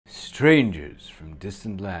Strangers from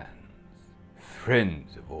distant lands,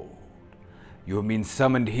 friends of old, you have been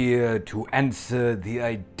summoned here to answer the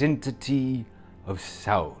identity of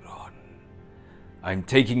Sauron. I'm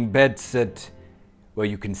taking bets at where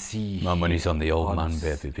you can see... My money's on the old man,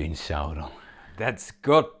 baby, being Sauron. That's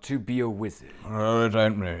got to be a wizard. Oh, it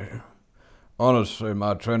ain't me. Honestly, in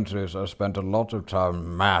my 20s, I spent a lot of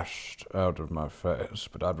time mashed out of my face,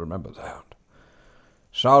 but I'd remember that.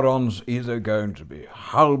 Sauron's either going to be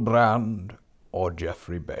Halbrand or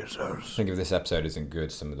Jeffrey Bezos. I think if this episode isn't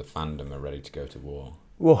good, some of the fandom are ready to go to war.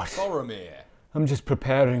 What? Boromir! I'm just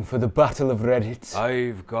preparing for the Battle of Reddit.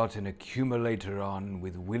 I've got an accumulator on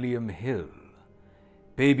with William Hill.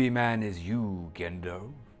 Baby man is you,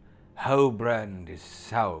 Gandalf. Halbrand is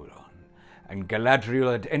Sauron. And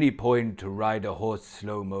Galadriel at any point to ride a horse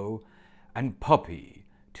slow-mo, and Poppy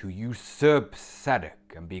to usurp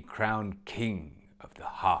Sadok and be crowned king of the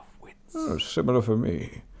half-wits. Oh, similar for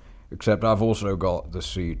me, except I've also got the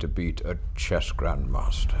sea to beat a chess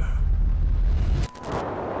grandmaster.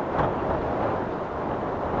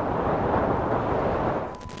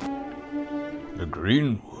 The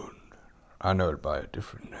Green Wood. I know it by a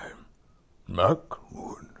different name.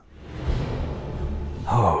 Mirkwood.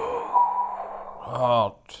 Oh.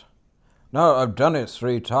 Hot. No, I've done it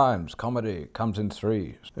 3 times. Comedy comes in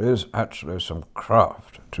 3s. There is actually some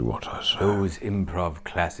craft to what I say. Those improv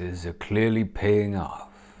classes are clearly paying off.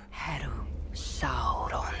 Haru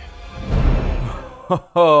Sauron.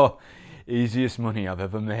 Oh, easiest money I've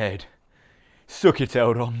ever made. Suck it,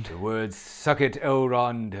 Elrond. The words "suck it,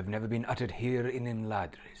 Elrond" have never been uttered here in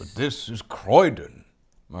Imladris. But this is Croydon,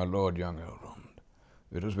 my lord young Elrond.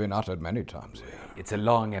 It has been uttered many times here. It's a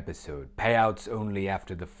long episode. Payouts only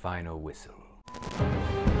after the final whistle.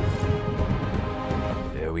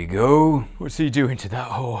 There we go. What's he doing to that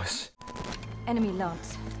horse? Enemy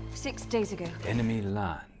lance. 6 days ago. Enemy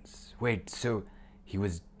lance. Wait, so he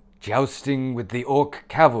was jousting with the orc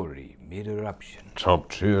cavalry mid-eruption?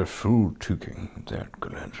 Top-tier fool-tooking, that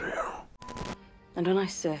Galadriel. And when I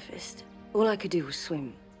surfaced, all I could do was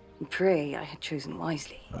swim and pray I had chosen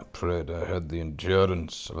wisely. I prayed I had the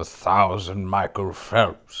endurance of 1,000 Michael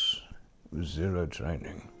Phelps with 0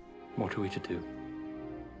 training. What are we to do?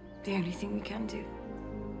 The only thing we can do.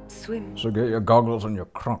 Swim. So get your goggles and your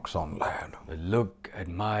Crocs on, lad. But look at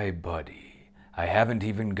my body. I haven't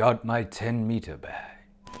even got my 10-meter bag.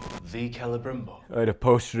 The Celebrimbo. I had a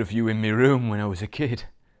poster of you in my room when I was a kid.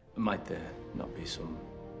 Might there not be some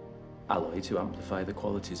alloy to amplify the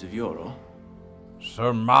qualities of your ore?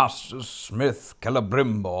 Sir Master Smith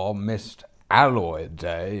Celebrimbo missed Alloy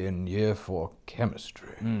Day in Year 4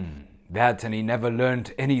 chemistry. That, and he never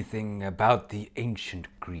learnt anything about the ancient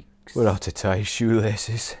Greeks. We're out to tie his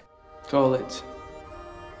shoelaces. Call it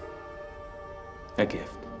a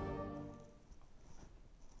gift.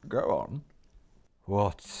 Go on.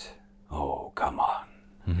 What? Oh, come on.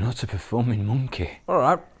 I'm not a performing monkey. All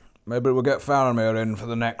right. Maybe we'll get Faramir in for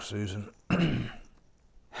the next season.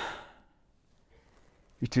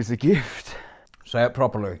 It is a gift. Say it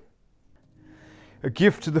properly. A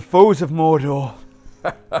gift to the foes of Mordor.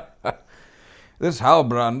 This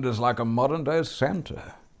Halbrand is like a modern-day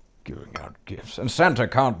Santa, giving out gifts. And Santa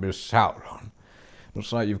can't be Sauron.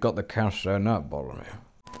 Looks like you've got the cash sewn up, Boromir.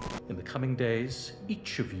 In the coming days,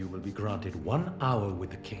 each of you will be granted 1 hour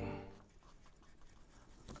with the king.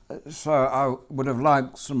 Sir, I would have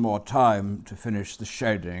liked some more time to finish the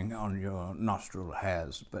shading on your nostril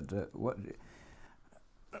hairs, but what...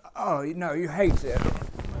 Oh, no, you hate it.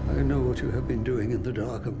 I know what you have been doing in the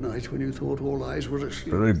dark of night when you thought all eyes were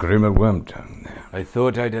asleep. Very grim at Wormtongue there. I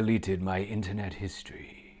thought I deleted my internet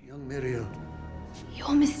history. Young Miriel.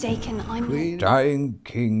 You're mistaken, I'm... Queen. Dying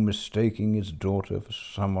king mistaking his daughter for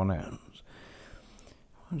someone else.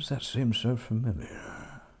 Why does that seem so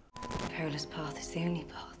familiar? The perilous path is the only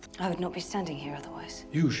path. I would not be standing here otherwise.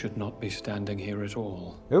 You should not be standing here at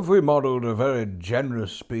all. If we modelled a very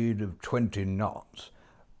generous speed of 20 knots,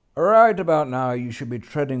 right about now you should be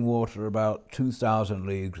treading water about 2,000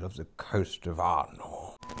 leagues off the coast of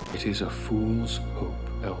Arnor. It is a fool's hope,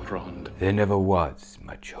 Elrond. There never was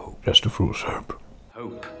much hope. Just a fool's hope.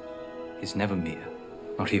 Hope is never mere,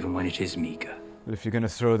 not even when it is meagre. But if you're going to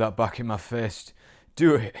throw that back in my face,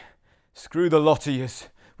 do it. Screw the lot of yous.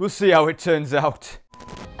 We'll see how it turns out.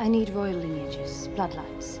 I need royal lineages,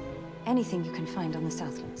 bloodlines, anything you can find on the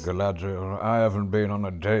Southlands. Galadriel, I haven't been on a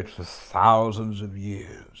date for thousands of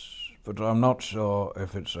years, but I'm not sure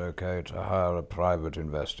if it's okay to hire a private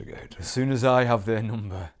investigator. As soon as I have their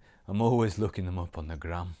number, I'm always looking them up on the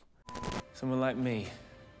gram. Someone like me.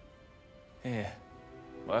 Here,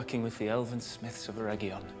 working with the elven smiths of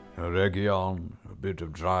Eregion. A region, a bit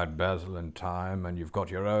of dried basil and thyme, and you've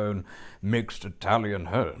got your own mixed Italian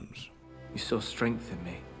herbs. You saw strength in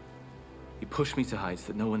me. You pushed me to heights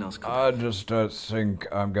that no one else could. I just don't think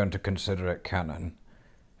I'm going to consider it canon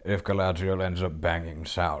if Galadriel ends up banging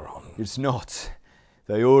Sauron. It's not.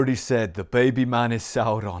 They already said the baby man is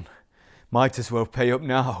Sauron. Might as well pay up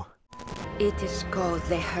now. It is called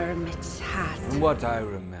the Hermit's Hat. From what I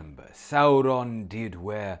remember, Sauron did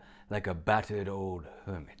wear like a battered old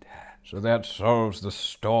hermit hat. So that solves the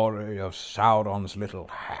story of Sauron's little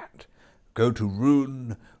hat. Go to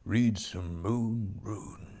Rune, read some moon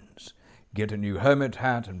runes, get a new hermit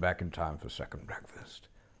hat, and back in time for second breakfast.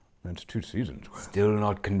 That's 2 seasons worth. Still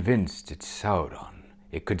not convinced it's Sauron.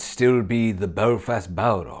 It could still be the Belfast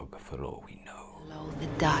Balrog for all we know. Below the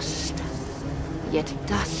dust, yet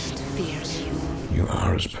dust fears you. You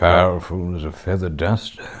are as powerful as a feather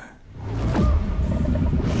duster.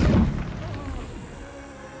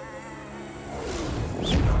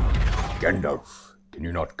 Gandalf, can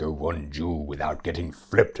you not go one jewel without getting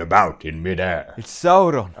flipped about in midair? It's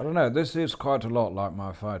Sauron. I don't know, this is quite a lot like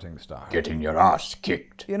my fighting style. Getting your ass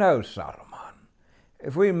kicked. You know, Saruman,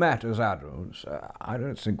 if we met as adults, I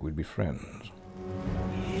don't think we'd be friends.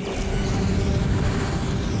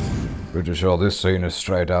 Pretty sure this scene is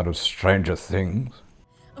straight out of Stranger Things.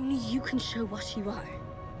 Only you can show what you are.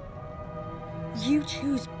 You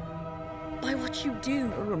choose by what you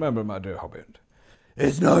do. Remember, my dear Hobbit,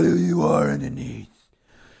 It's not who you are underneath.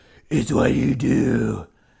 It's what you do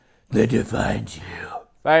that defines you.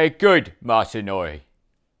 Very good, Master Nori.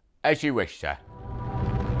 As you wish, sir.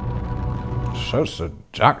 so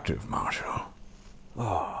seductive, Marshal.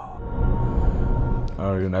 Oh,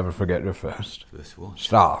 you never forget your first. This one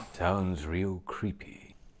Staff. sounds real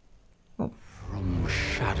creepy. From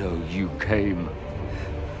shadow you came.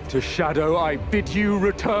 To shadow I bid you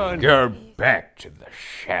return. Go back to the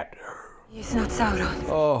shadow. It's not Sauron.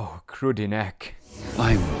 Oh, cruddy neck.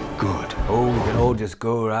 I'm good. Oh, we can all just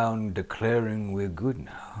go around declaring we're good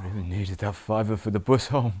now. I really needed that $5 for the bus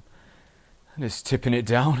home. And it's tipping it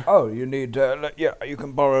down. Oh, you need, yeah, you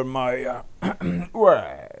can borrow my,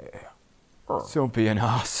 way. Don't be an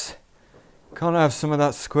arse. Can't I have some of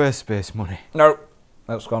that Squarespace money? No,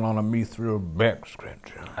 that's gone on a mithril back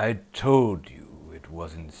scratcher. I told you it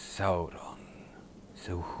wasn't Sauron.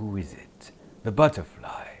 So who is it? The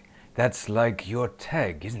butterfly. That's like your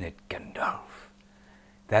tag, isn't it, Gandalf?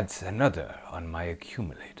 That's another on my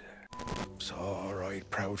accumulator. It's all right,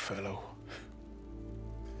 proud fellow.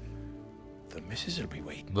 The missus will be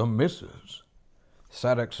waiting. The missus?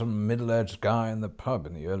 Sat like some middle-aged guy in the pub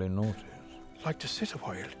in the early noughties. Like to sit a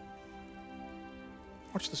while.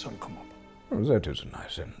 Watch the sun come up. Well, that is a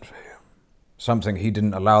nice end for him. Something he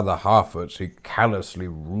didn't allow the Harfords he callously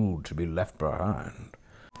ruled to be left behind.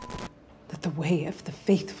 That the way of the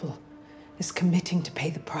faithful is committing to pay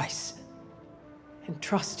the price and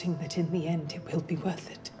trusting that in the end it will be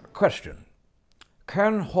worth it. Question.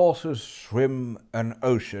 Can horses swim an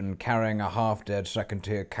ocean carrying a half-dead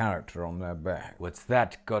second-tier character on their back? What's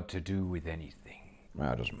that got to do with anything?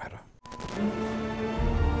 Well, it doesn't matter.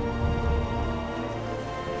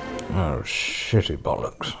 Oh, shitty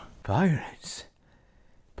bollocks. Pirates?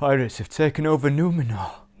 Pirates have taken over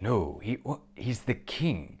Numenor. No, he's the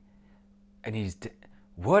king. And he's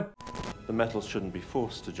what? The metals shouldn't be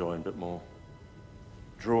forced to join, but more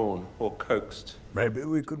drawn or coaxed. Maybe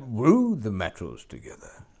we could woo the metals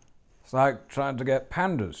together. It's like trying to get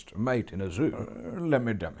pandas to mate in a zoo. Let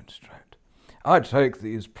me demonstrate. I take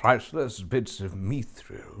these priceless bits of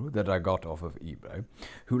mithril that I got off of eBay,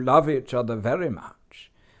 who love each other very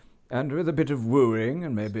much, and with a bit of wooing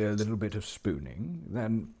and maybe a little bit of spooning,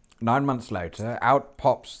 then 9 months later, out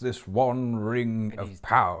pops this one ring of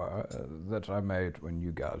power that I made when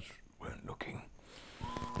you guys weren't looking.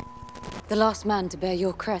 The last man to bear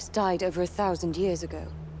your crest died over 1,000 years ago.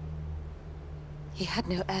 He had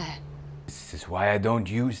no heir. This is why I don't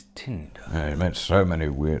use Tinder. I met so many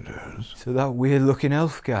weirdos. So that weird-looking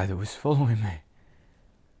elf guy that was following me,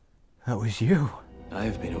 that was you. I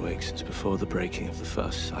have been awake since before the breaking of the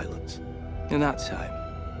first silence. In that time,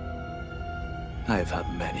 I have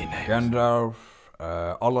had many names. Gandalf,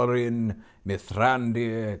 Olorin,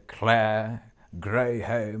 Mithrandir, Claire,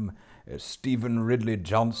 Greyhame, Stephen Ridley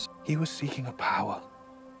Johnson. He was seeking a power,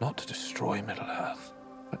 not to destroy Middle-earth,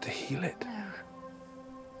 but to heal it.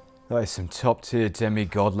 That is some top-tier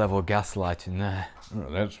demigod-level gaslighting there. Oh,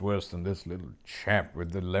 that's worse than this little chap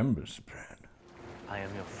with the lumber spread. I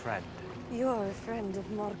am your friend. You're a friend of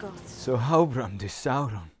Morgoth. So Halbrand is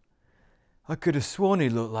Sauron. I could have sworn he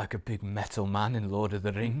looked like a big metal man in Lord of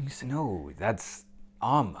the Rings. No, that's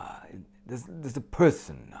armor. There's a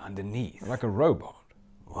person underneath. Like a robot.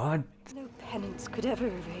 What? No penance could ever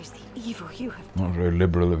erase the evil you have. Not very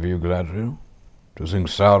liberal of you, Galadriel, to think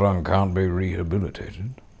Sauron can't be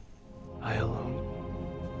rehabilitated. I alone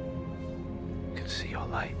can see your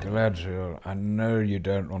light. Galadriel, I know you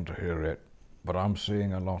don't want to hear it, but I'm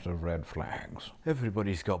seeing a lot of red flags.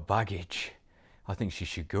 Everybody's got baggage. I think she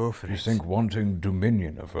should go for it. You think wanting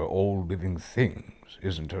dominion over all living things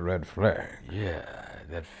isn't a red flag? Yeah,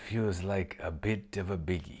 that feels like a bit of a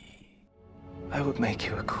biggie. I would make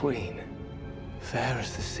you a queen, fair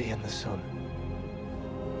as the sea and the sun,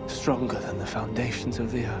 stronger than the foundations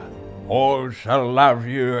of the earth. All shall love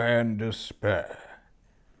you and despair.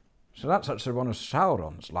 So that's actually one of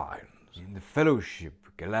Sauron's lines. In the Fellowship,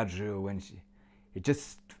 Galadriel, when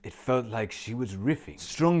it felt like she was riffing.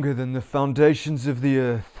 Stronger than the foundations of the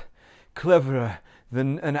earth, cleverer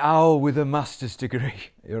than an owl with a master's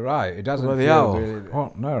degree. You're right, it doesn't Well, the feel owl. really...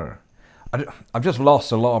 What? No. I've just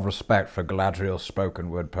lost a lot of respect for Galadriel's spoken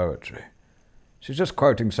word poetry. She's just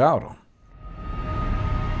quoting Sauron.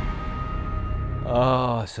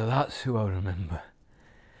 Ah, so that's who I remember.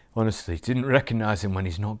 Honestly, didn't recognise him when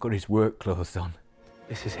he's not got his work clothes on.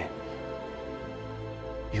 This is it.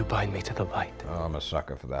 You bind me to the light. Oh, I'm a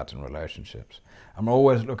sucker for that in relationships. I'm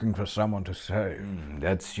always looking for someone to save.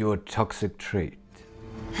 That's your toxic trait.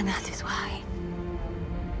 And that is why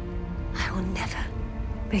I will never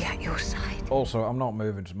be at your side. Also, I'm not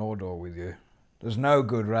moving to Mordor with you. There's no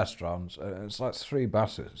good restaurants. It's like 3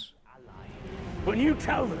 buses. When you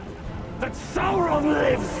tell them that Sauron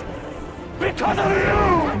lives because of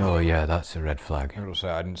you! Oh yeah, that's a red flag. I will say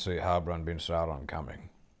I didn't see Halbrand being Sauron coming.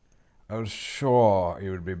 I was sure he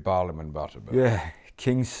would be Barlim and Butterbur. Yeah,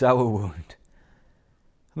 King Sourwound.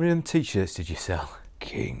 How many of them t-shirts did you sell?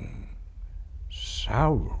 King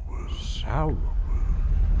Sourwound.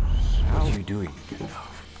 What are you doing?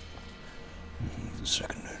 The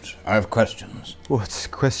second note. I have questions. What?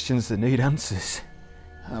 Questions that need answers?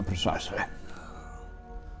 How precisely?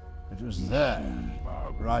 It was there,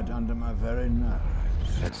 right under my very nose.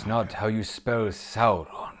 That's not how you spell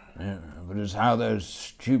Sauron. Yeah, but it's how those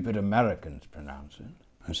stupid Americans pronounce it.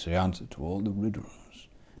 That's the answer to all the riddles.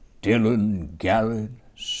 Dylan, Garrett,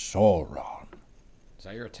 Sauron. Is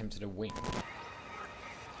that your attempt at a wink?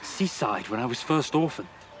 Seaside, when I was first orphaned.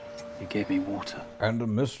 You gave me water. And a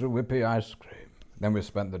Mr. Whippy ice cream. Then we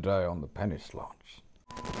spent the day on the penny slots.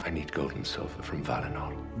 I need gold and silver from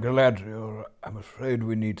Valinor. Galadriel, I'm afraid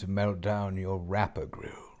we need to melt down your rapper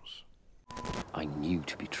grills. I knew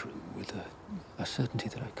to be true with a certainty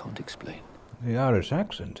that I can't explain. The Irish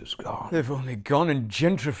accent is gone. They've only gone and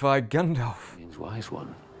gentrified Gandalf. Means wise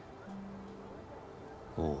one.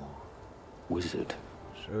 Or wizard.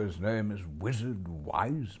 So his name is Wizard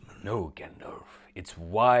Wiseman? No, Gandalf. It's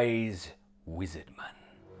Wise Wizardman.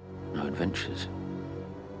 No adventures.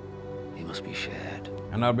 They must be shared.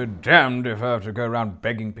 And I'll be damned if I have to go around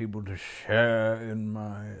begging people to share in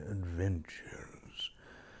my adventures.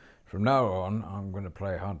 From now on, I'm going to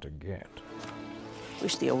play hard to get.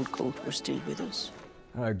 Wish the old goat were still with us.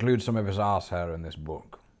 I glued some of his arse hair in this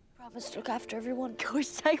book. Promise to look after everyone. Your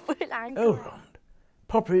sight will anger. Elrond,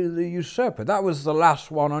 Poppy the Usurper, that was the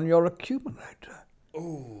last one on your accumulator.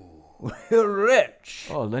 Oh, you're rich.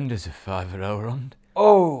 Oh, lend us a $5, Elrond.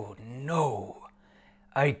 Oh, no.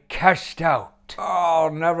 I cashed out. Oh,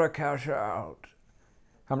 never cash out.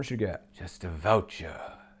 How much you get? Just a voucher.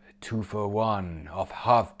 2 for 1 off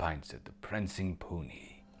half pints at the Prancing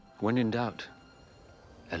Pony. When in doubt,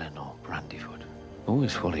 Eleanor Brandyfoot.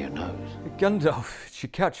 Always follow your nose. Gandalf, it's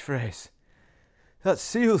your catchphrase. That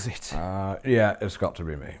seals it. Yeah, it's got to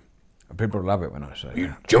be me. People love it when I say that.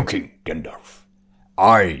 You're joking, Gandalf.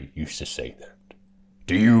 I used to say that.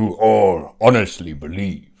 Do you all honestly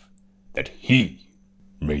believe that he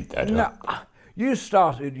made that up? No, you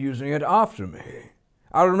started using it after me.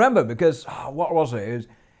 I remember because, what was it?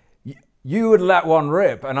 You would let one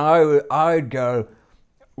rip and I'd go,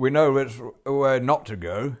 we know which way not to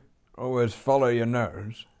go, always follow your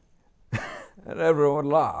nose. And everyone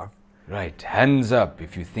would laugh. Right, hands up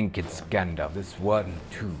if you think it's Gandalf. This 1,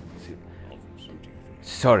 2.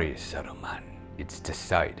 Sorry, Saruman. It's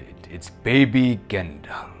decided. It's baby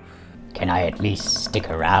Gandalf. Can I at least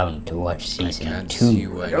stick around to watch season 2?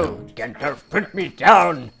 No, Gandalf, put me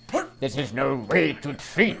down! This is no way to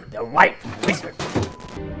treat the White Wizard!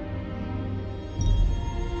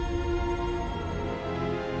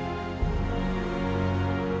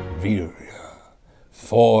 Viria,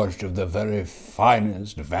 forged of the very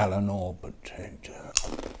finest Valinor potato.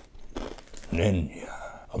 Lenya,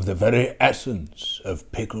 of the very essence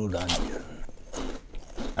of pickled onion.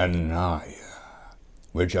 And Naya,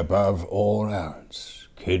 which above all else,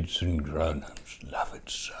 kids and grown-ups love it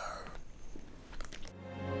so.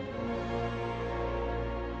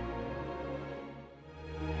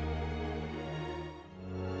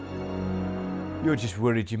 You're just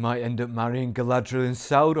worried you might end up marrying Galadriel and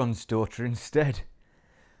Sauron's daughter instead.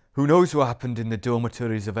 Who knows what happened in the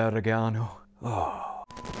dormitories of Aragano? Oh.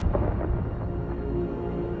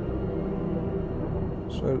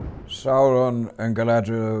 So Sauron and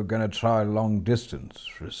Galadriel are going to try long distance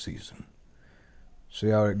for a season. See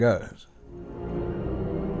how it goes.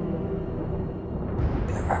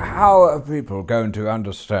 How are people going to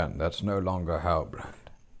understand that's no longer Halbrand?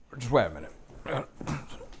 Just wait a minute.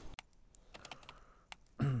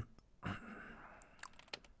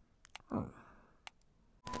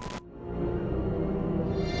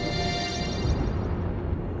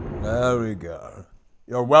 There we go.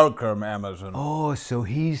 You're welcome, Amazon. Oh, so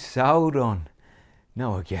he's Sauron.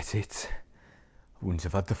 Now I get it. I wouldn't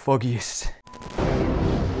have had the foggiest.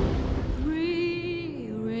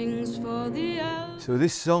 So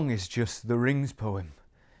this song is just the Rings poem,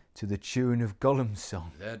 to the tune of Gollum's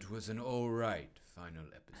song. That was an alright final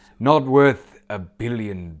episode. Not worth $1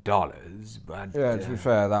 billion, but... Yeah, to be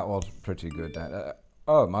fair, that was pretty good.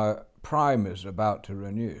 Oh, my Prime is about to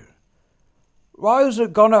renew. Why has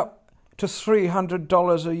it gone up to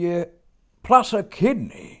 $300 a year, plus a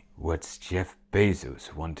kidney? What's Jeff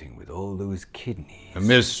Bezos wanting with all those kidneys? The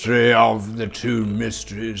mystery of the two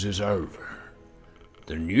mysteries is over.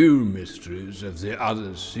 The new mysteries of the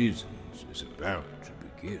other seasons is about to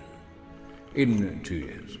begin. In 2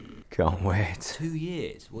 years. Can't wait. 2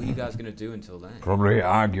 years? What are you guys going to do until then? Probably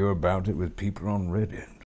argue about it with people on Reddit.